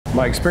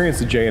My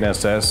experience at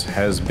JNSS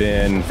has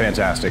been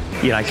fantastic.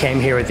 I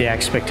came here with the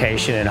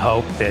expectation and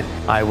hope that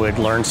I would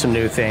learn some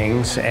new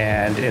things,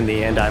 and in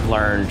the end I've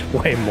learned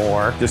way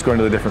more. Just going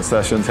to the different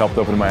sessions helped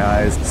open my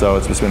eyes, so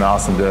it's just been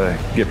awesome to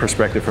get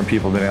perspective from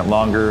people who've been in it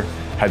longer,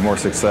 had more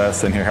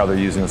success, and hear how they're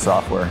using the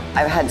software.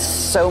 I've had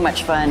so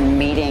much fun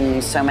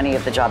meeting so many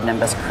of the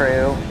JobNimbus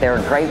crew.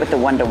 They're great with the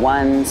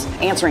one-to-ones,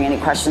 answering any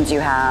questions you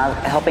have,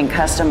 helping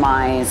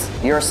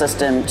customize your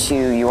system to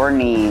your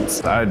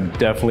needs. I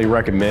definitely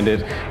recommend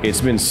it.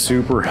 It's been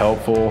super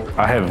helpful.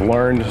 I have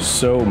learned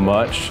so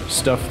much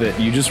stuff that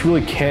you just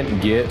really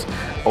can't get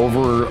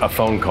over a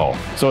phone call.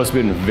 So it's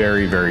been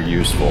very, very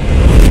useful.